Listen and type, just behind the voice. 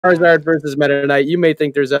Charizard versus Metaknight. You may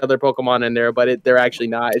think there's other Pokemon in there, but they're actually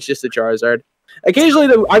not. It's just a Charizard. Occasionally,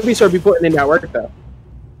 the Ivysaur be putting in that work, though.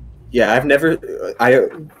 Yeah,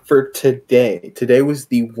 for today. Today was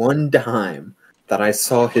the one time that I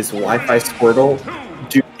saw his Wi-Fi Squirtle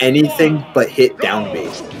do anything but hit down B.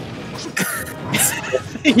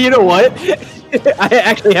 You know what? I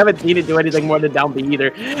actually haven't seen it do anything more than down B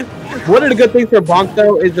either. One of the good things for Bonk,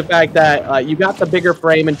 though, is the fact that you got the bigger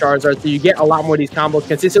frame in Charizard, so you get a lot more of these combos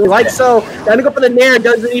consistently. Like so, trying to go for the Nair,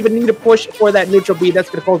 doesn't even need to push for that neutral B. That's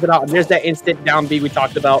going to close it out. And there's that instant down B we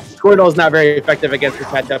talked about. Squirtle is not very effective against this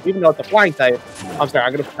matchup, even though it's a flying type. I'm sorry,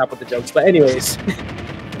 I'm going to stop with the jokes. But anyways.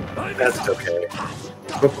 That's okay.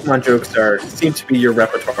 Pokemon jokes seem to be your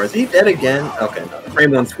repertoire. Is he dead again? Okay, no. The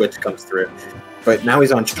frame on switch comes through. But now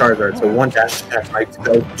he's on Charizard, so one dash attack might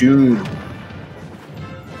spell doom.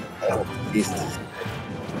 Oh, Jesus.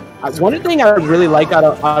 One thing I really like out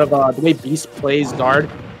of the way Beast plays guard,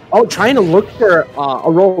 trying to look for a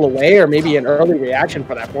roll away or maybe an early reaction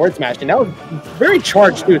for that forward smash, and that was very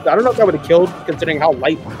charged too. So I don't know if that would have killed considering how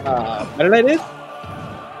light Metaknight is.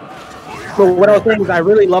 But what I was saying is I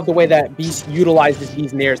really love the way that Beast utilizes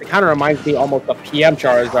these nairs. It kind of reminds me almost of PM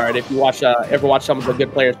Charizard if you ever watch some of the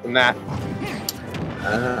good players from that.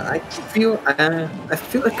 I feel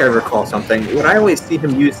like I recall something. What I always see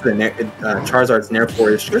him use the Charizard's Nair for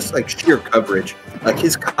is just like sheer coverage. Like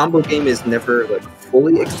his combo game is never like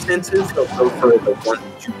fully extensive. He'll go for the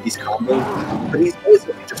 1-2 piece combo, but he's always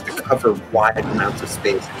looking just to cover wide amounts of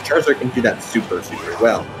space. And Charizard can do that super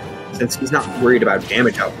well, since he's not worried about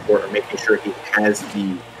damage output or making sure he has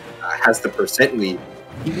the percent lead.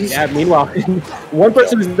 Yeah, meanwhile, one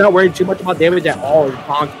person who's not worried too much about damage at all is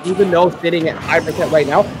Bonk, even though sitting at high percent right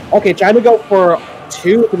now. Okay, trying to go for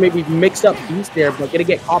 2 to maybe mix up Beast there, but gonna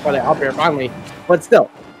get caught by that up air finally. But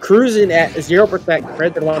still, cruising at 0%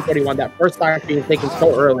 compared to the 141. That first stock being taken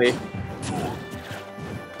so early.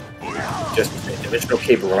 Just dimensional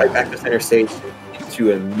cable right back to center stage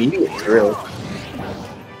into immediate drill.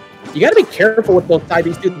 You gotta be careful with those side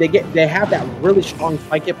Beasts, dude. They have that really strong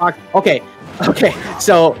spike hitbox. Okay,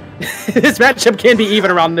 so this matchup can be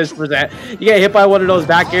even around this percent. You get hit by one of those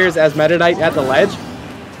back airs as Metaknight at the ledge,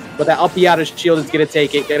 but that up out of shield is going to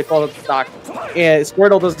take it, going to call it the stock. And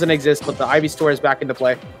Squirtle doesn't exist, but the Ivysaur is back into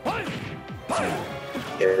play.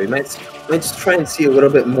 Yeah, we might just try and see a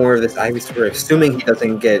little bit more of this Ivysaur, assuming he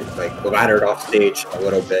doesn't get like laddered off stage a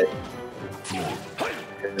little bit.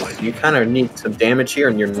 You kind of need some damage here,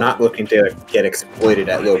 and you're not looking to get exploited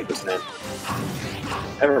at low percent.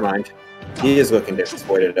 Never mind. He is looking to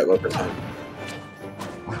exploit it at low percent.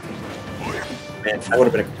 Man, that would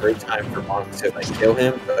have been a great time for Bonk to like kill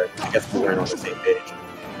him, but I guess we weren't on the same page.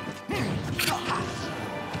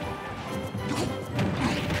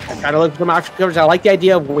 I kind of look for some option coverage. I like the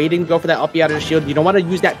idea of waiting to go for that uppy out of the shield. You don't want to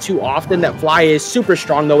use that too often. That fly is super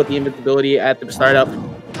strong though with the invincibility at the startup.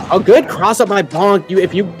 A good cross up by Bonk.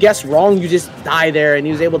 If you guess wrong, you just die there, and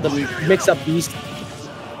he was able to mix up Beast.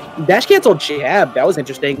 Dash cancel jab. That was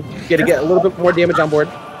interesting. Gonna get a little bit more damage on board.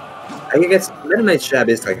 I guess Metaknight's jab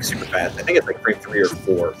is like super fast. I think it's like frame 3 or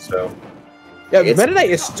 4. So yeah, Metaknight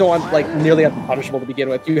is so nearly unpunishable to begin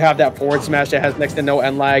with. You have that forward smash that has next to no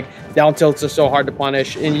end lag. Down tilts are so hard to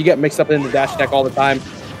punish, and you get mixed up in the dash attack all the time.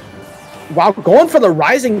 While going for the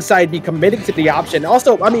rising side, be committing to the option.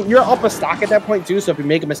 Also, I mean, you're up a stock at that point too, so if you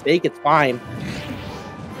make a mistake, it's fine.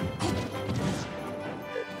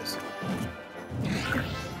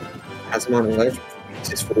 Has him on the ledge, he's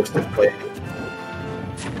just forced to play.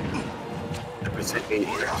 The percent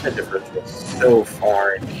difference was so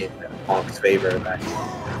far in Bonk's favor that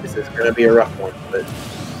this is going to be a rough one. But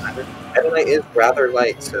Metaknight is rather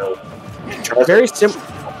light, so very simple.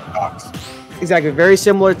 Exactly, very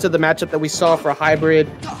similar to the matchup that we saw for Hybrid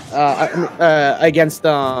against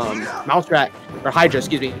Mouserat, or Hydra,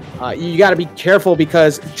 excuse me. You got to be careful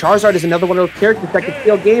because Charizard is another one of those characters that can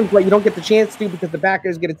steal games, but you don't get the chance to because the backer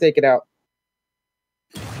is going to take it out.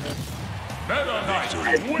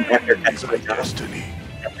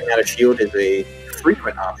 Jumping out of shield is a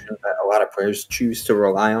frequent option that a lot of players choose to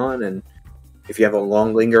rely on, and if you have a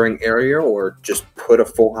long lingering area, or just put a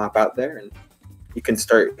full hop out there, and you can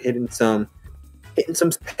start hitting some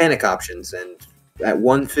panic options, and at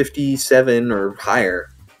 157 or higher,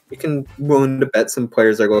 you can willing to bet some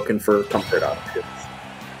players are looking for comfort options.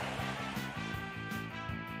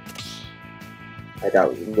 I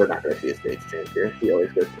doubt we're not going to see a stage change here. He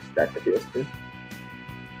always goes back to PS2.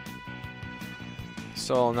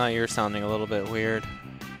 Soul, now you're sounding a little bit weird.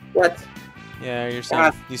 What? Yeah, you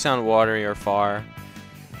sound watery or far.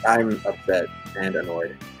 I'm upset and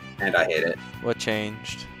annoyed, and I hate it. What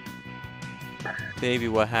changed? Baby,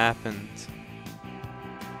 what happened?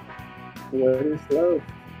 What is love?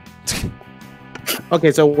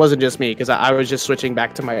 Okay, so it wasn't just me because I was just switching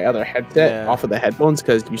back to my other headset Yeah. off of the headphones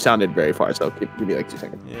because you sounded very far. So give me like 2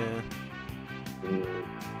 seconds. Yeah.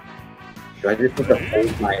 Do I just need to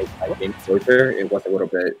hold my game closer? It was a little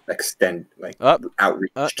bit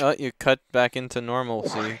outreach. You cut back into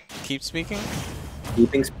normalcy. Keep speaking?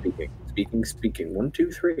 Speaking. 1,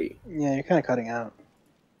 2, 3. Yeah, you're kind of cutting out.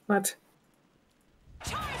 What?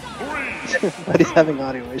 But he's having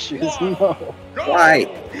audio issues. No. Why?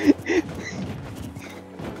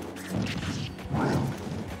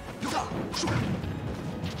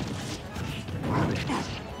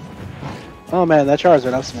 Oh man, that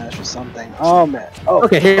Charizard up smash or something. Oh man. Oh,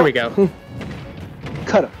 Okay, here we go.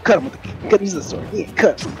 cut him with the. Use the sword. Yeah,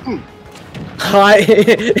 cut him.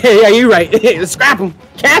 Yeah, you're right. Scrap him,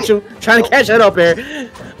 catch him, trying to catch that up air.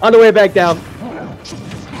 On the way back down.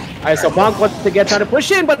 All right, so Bonk wants to trying to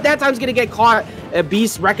push in, but that time's gonna get caught.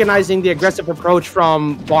 Beast recognizing the aggressive approach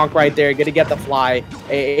from Bonk right there, gonna get the fly.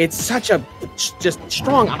 It's such a just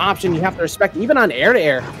strong option. You have to respect, even on air to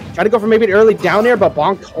air. Try to go for maybe an early down air, but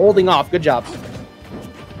Bonk holding off. Good job.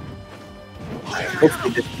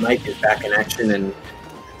 Hopefully this Knight is back in action and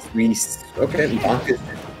okay, Bonk is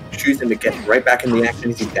choosing to get right back in the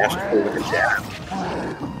action as he dashes forward with a jab.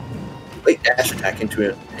 Late dash attack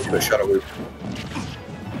into a shuttle loop.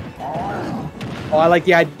 Oh, I like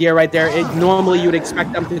the idea right there. Normally, you would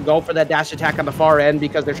expect them to go for that dash attack on the far end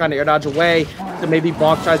because they're trying to air dodge away. So maybe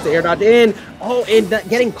Bonk tries to air dodge in. Oh, and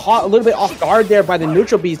getting caught a little bit off guard there by the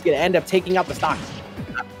neutral beast, going to end up taking out the stock.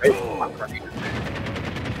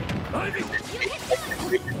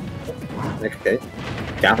 Okay.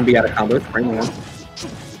 Down B out of combos, frame 1.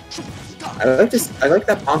 I like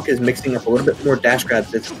that Bonk is mixing up a little bit more dash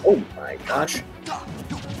grabs. Oh my gosh.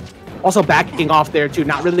 Also backing off there too,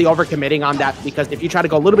 not really overcommitting on that because if you try to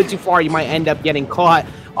go a little bit too far, you might end up getting caught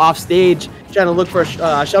off stage trying to look for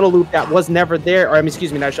a shuttle loop that was never there. Or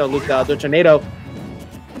excuse me, not shuttle loop, the tornado.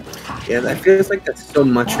 Yeah, that feels like that's so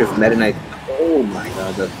much of Metaknight. Oh my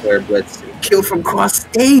god, the flare blitz. Kill from cross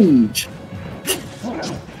stage!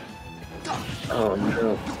 Oh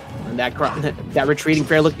no. And that retreating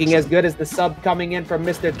fair looking as good as the sub coming in from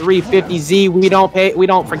Mr. 350Z. We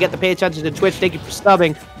don't forget to pay attention to Twitch. Thank you for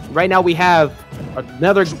subbing. Right now we have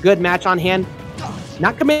another good match on hand.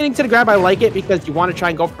 Not committing to the grab. I like it because you want to try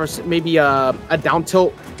and go for maybe a down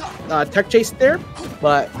tilt tech chase there.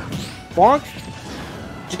 But Bonk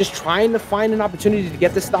just trying to find an opportunity to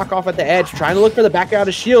get the stock off at the edge, trying to look for the back out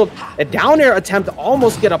of shield. A down air attempt to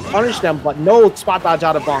almost get a punish them, but no spot dodge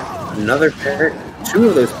out of Bonk. Another parry, 2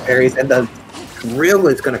 of those parries, and the drill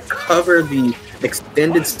is going to cover the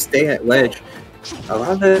extended stay at ledge. A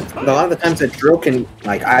lot of the times that drill can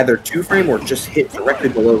like either 2-frame or just hit directly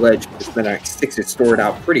below ledge. Then it sticks it stored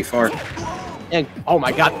out pretty far. And oh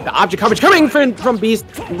my god, the object coverage coming from Beast,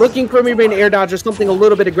 looking for maybe an air dodge or something a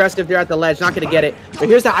little bit aggressive there at the ledge. Not going to get it. But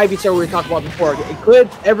here's the Ivy Tail we were talking about before. It could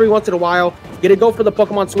every once in a while get to go for the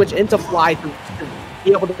Pokemon switch into fly to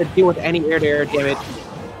be able to deal with any air-to-air damage.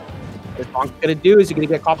 What Bonk's going to do is you're going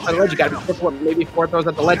to get caught by the ledge. You got to be careful with maybe 4 throws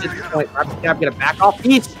at the ledge at this point. Rapid Stab, get a back off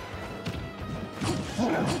Beast.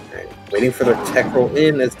 Waiting for the tech roll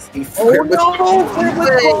in as the flare blitz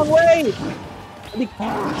the wrong way.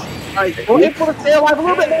 Alright, we're able to stay alive a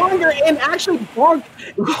little bit longer and actually Bonk.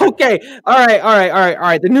 Okay,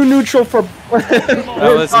 alright. The new neutral for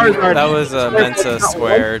that was Mensa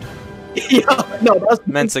squared. Yeah, no, that was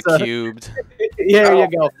Mensa cubed. Yeah, there you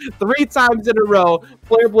go. 3 times in a row,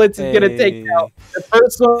 Flare Blitz is gonna take out. The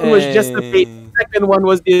first one was just the bait. The second one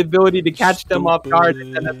was the ability to catch them off guard,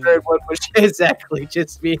 and then the third one was exactly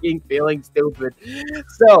just feeling stupid.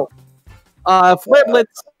 So, Flare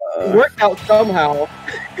Blitz worked out somehow,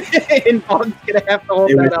 and Bonk's gonna have to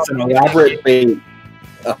hold that out. It was an elaborate bait.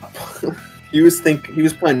 He was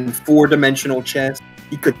playing 4-dimensional chess.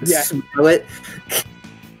 He could smell it.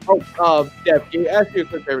 Jeff, can you ask me a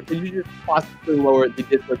quick favor? Can you just possibly lower the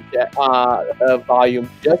Discord chat volume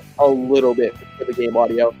just a little bit for the game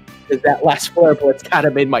audio? Because that last Flare Blitz kind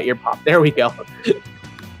of made my ear pop. There we go.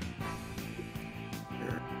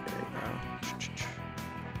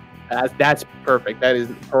 That's perfect. That is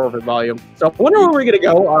perfect volume. So I wonder where we're gonna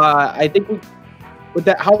go. I think with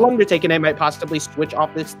that, how long they're taking, they might possibly switch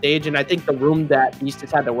off this stage, and I think the room that Beast has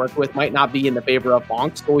had to work with might not be in the favor of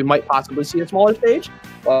Bonk, so we might possibly see a smaller stage.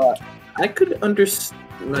 I could understand,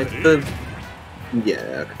 like,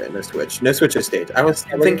 okay, no switch of stage. I was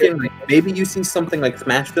thinking, like, maybe you see something like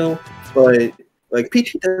Smashville, but, like,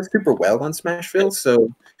 Peachy does super well on Smashville, so...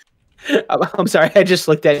 I'm sorry, I just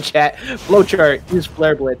looked at chat. Flowchart, use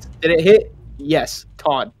Flare Blitz. Did it hit? Yes.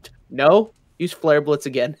 Taunt. No? Use Flare Blitz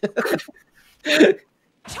again.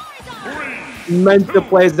 mental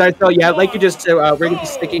plays there. So yeah, like you just said, we're gonna be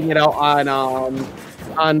sticking it out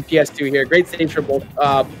on PS2 here. Great stage for both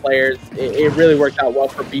players. It really worked out well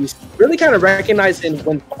for Beast. Really kind of recognizing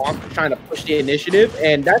when Bonk is trying to push the initiative,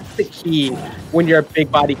 and that's the key when you're a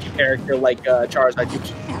big body character like Charizard.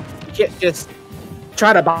 You can't just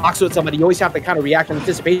try to box with somebody. You always have to kind of react in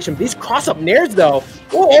anticipation. These cross-up nairs, though,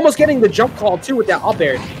 almost getting the jump call, too, with that up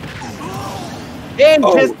air. And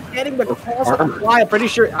just getting the cross-up fly. I'm pretty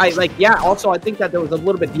sure, also, I think that there was a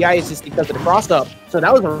little bit DI assist because of the cross-up. So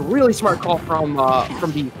that was a really smart call from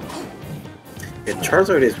B. Yeah,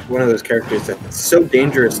 Charizard is one of those characters that's so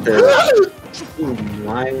dangerous to... Oh,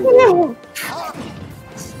 my Lord.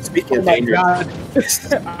 Speaking of danger.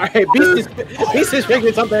 Alright, Beast is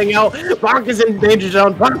figuring something out. Bonk is in danger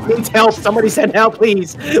zone. Bonk needs help. Somebody send help,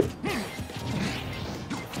 please.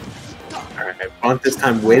 Alright, Bonk this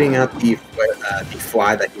time waiting out the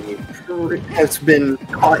fly that he has been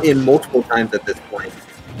caught in multiple times at this point.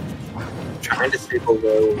 Trying to stay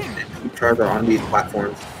below and keep Charizard on these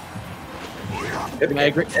platforms. I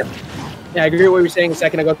agree. Yeah, I agree with what you were saying a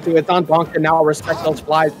second ago, too. It's on Bonk to now respect those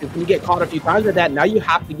flies, because when you get caught a few times with that, now you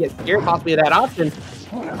have to get scared possibly of that option.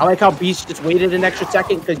 I like how Beast just waited an extra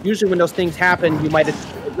second, because usually when those things happen, you might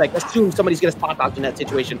assume somebody's going to spot dodge in that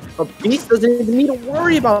situation. But Beast doesn't even need to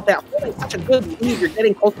worry about that. Holding such a good lead, you're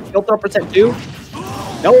getting close to kill throw percent too.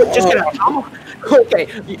 No, it's just going to... Okay,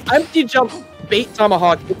 the empty jump bait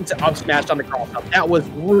Tomahawk into up smash on the cross up. That was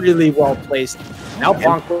really well placed. Now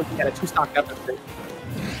Bonk looking at a 2-stock deficit.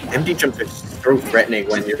 Empty jumps are so threatening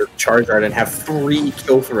when you're Charizard and have 3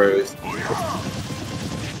 kill throws.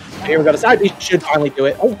 Here we go. The side B should finally do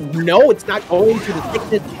it. Oh no, it's not going to the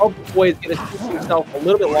thickness of the boy. Is going to shoot himself a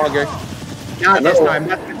little bit longer. Not this time.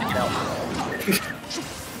 That's going to take it out.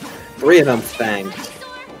 3 of them fangs.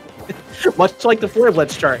 Much like the Flare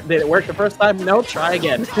Blitz chart. Did it work the first time? No, try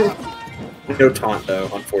again. No taunt though,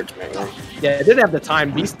 unfortunately. Yeah, it didn't have the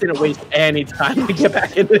time. Beast didn't waste any time to get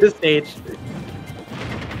back into the stage.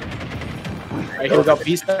 Alright, here we go.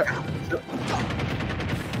 Beast.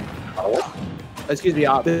 Excuse me,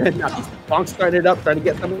 not Beast. Bonk started up, trying to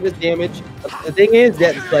get some of his damage. The thing is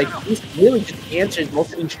that, Beast really just answers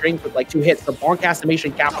most of these strings with, 2 hits. The Bonk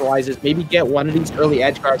animation capitalizes. Maybe get one of these early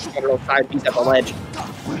edge guards to get it outside Beast at the ledge.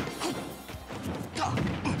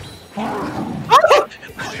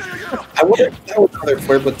 I wonder if that was another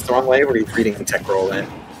Flare Blitz the wrong way, or he's reading tech roll in.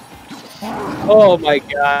 Oh my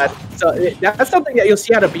god. So that's something that you'll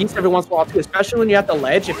see out of Beast every once in a while too, especially when you're at the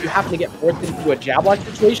ledge. If you happen to get forced into a jab lock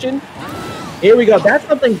situation, here we go. That's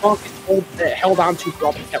something Bonk is held on to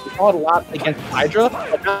throughout the set. We saw it a lot against Hydra,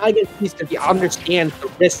 but not against Beast because he understands the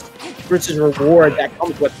risk versus reward that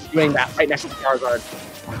comes with doing that right next to Charizard.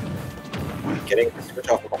 Getting the switch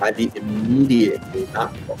off of IV immediately,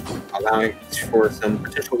 not allowing for some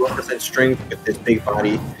potential 1% strength with this big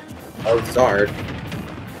body of Zard.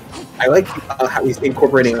 I like how he's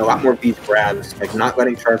incorporating a lot more of these grabs, not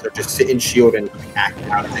letting Charizard just sit in shield and act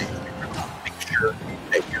out of it. Make sure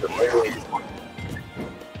that you're always on.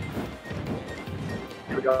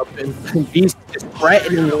 Here we go. And Beast just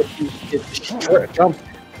threatening with his short jumps.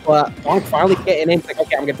 But Bonk finally getting in. It's like,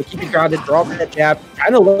 okay, I'm going to keep you grounded, draw that jab,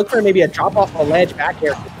 kind of look for maybe a drop off a ledge back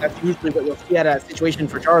air. That's usually what you'll see at a situation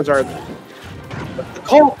for Charizard. But the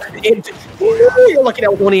call, you're looking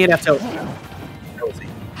at 1 ENF toe.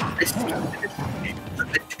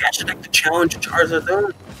 The challenge Charizard though.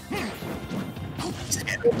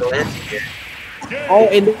 Oh,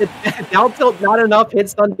 and the down tilt, not enough hit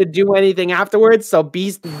stun to do anything afterwards. So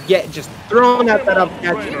Beast get just thrown at that up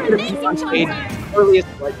catch. He's gonna be on stage earliest,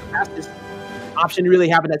 fastest option to really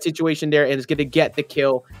have in that situation there, and is gonna get the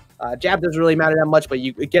kill. Jab doesn't really matter that much, but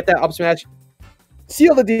you get that up smash,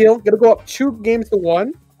 seal the deal. Gonna go up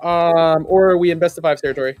 2-1, or are we in best of 5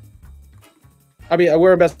 territory? I mean,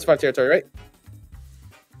 we're in best of 5 territory, right?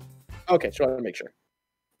 Okay, just wanted to make sure.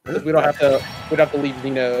 We don't have to leave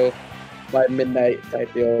Zeno by midnight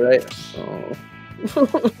type deal, right?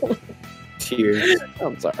 Oh. Cheers.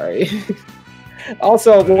 I'm sorry.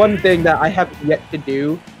 Also, one thing that I have yet to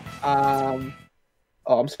do. Oh,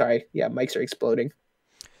 I'm sorry. Yeah, mics are exploding.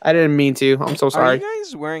 I didn't mean to. I'm so sorry. Are you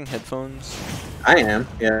guys wearing headphones? I am.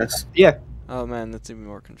 Yes. Yeah. Oh man, that's even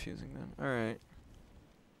more confusing then. All right.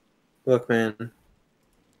 Look, man.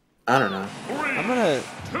 I don't know.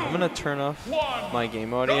 I'm gonna turn off my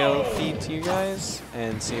game audio feed to you guys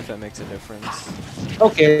and see if that makes a difference.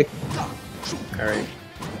 Okay. All right.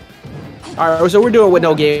 All right. So we're doing with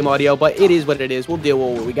no game audio, but it is what it is. We'll deal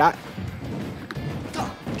with what we got.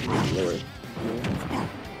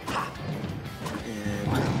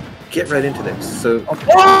 And get right into this. So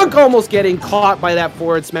Bonk almost getting caught by that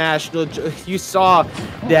forward smash. You saw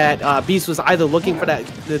that Beast was either looking for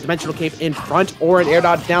the dimensional cape in front or an air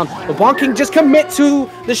dodge down. But Bonk can just commit to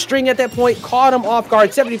the string at that point, caught him off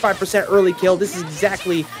guard, 75% early kill. This is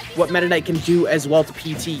exactly what Metaknight can do as well to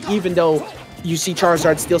PT, even though you see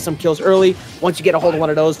Charizard steal some kills early. Once you get a hold of one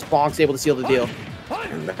of those, Bonk's able to seal the deal.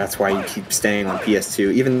 And that's why you keep staying on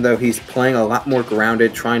PS2, even though he's playing a lot more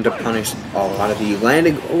grounded, trying to punish a lot of the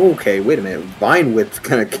landing. Okay, wait a minute. Vine Whip's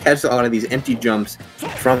gonna catch a lot of these empty jumps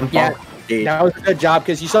from Bonk. That was a good job,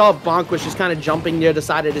 because you saw Bonk was just kind of jumping near the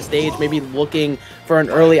side of the stage, maybe looking for an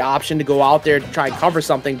early option to go out there to try and cover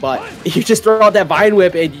something, but you just throw out that Vine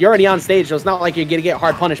Whip and you're already on stage, so it's not like you're gonna get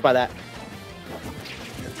hard punished by that.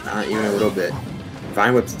 Not even a little bit.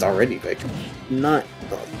 Vine Whip's already like not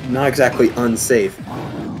exactly unsafe.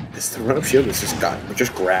 This run-up shield was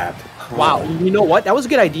just grabbed. Wow, you know what? That was a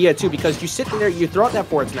good idea too, because you sit there, you throw out that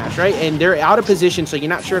forward smash, right? And they're out of position, so you're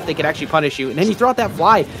not sure if they could actually punish you. And then you throw out that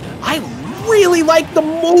fly. I really like the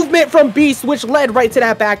movement from Beast, which led right to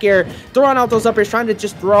that back air. Throwing out those up airs, trying to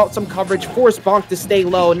just throw out some coverage, force Bonk to stay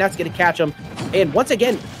low, and that's going to catch him. And once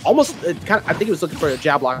again, almost I think he was looking for a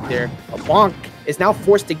jab block there. Bonk is now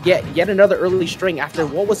forced to get yet another early string after,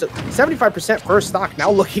 what was it, 75% first stock, now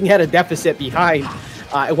looking at a deficit behind,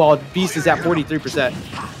 while Beast is at 43%.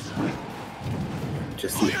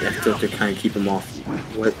 Just the F tilt to kind of keep him off.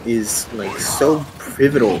 What is like so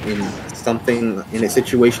pivotal in a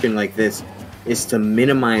situation like this is to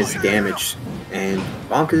minimize damage, and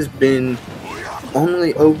Bonk has been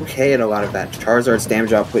only okay at a lot of that. Charizard's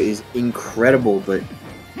damage output is incredible, but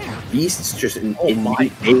Beast's just in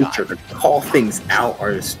nature to call things out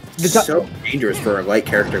are just so dangerous for a light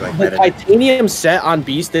character like that. The titanium set on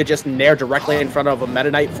Beast that just nair directly in front of a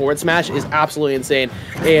Metaknight forward smash is absolutely insane.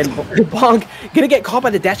 And Bonk gonna get caught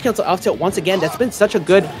by the dash cancel up tilt once again. That's been such a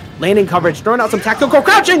good landing coverage. Throwing out some tactical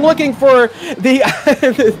crouching, looking for the,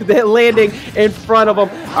 the landing in front of him.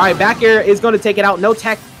 All right, back air is going to take it out. No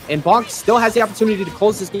tech. And Bonk still has the opportunity to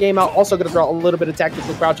close this game out. Also going to throw a little bit of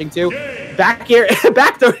tactical crouching too. Back here,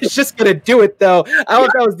 back throw is just going to do it though. I don't know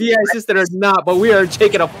if that was DI assisted or not, but we are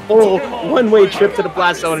taking a full one-way trip to the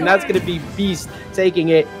blast zone, and that's going to be Beast taking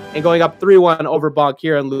it and going up 3-1 over Bonk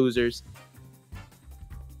here on Losers.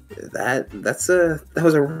 That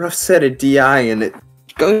was a rough set of DI, and it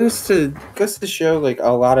goes to show like a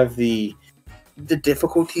lot of the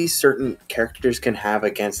difficulties certain characters can have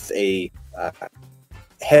against a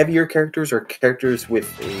heavier characters or characters with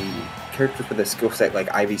a skill set like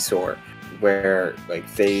IluZ, where like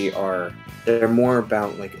they're more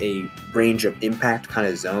about like a range of impact kind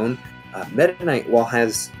of zone. Metaknight, while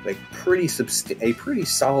has like a pretty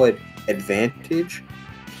solid advantage,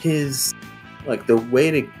 his like the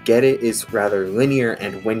way to get it is rather linear,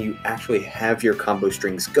 and when you actually have your combo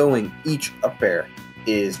strings going, each up air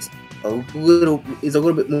is a little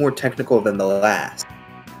bit more technical than the last.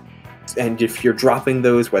 And if you're dropping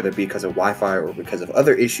those, whether because of Wi-Fi or because of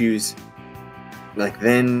other issues, like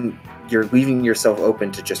then you're leaving yourself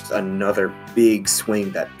open to just another big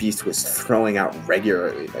swing that Beast was throwing out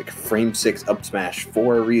regularly, like frame 6 up smash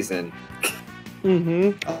for a reason.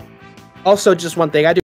 Also, just one thing, I do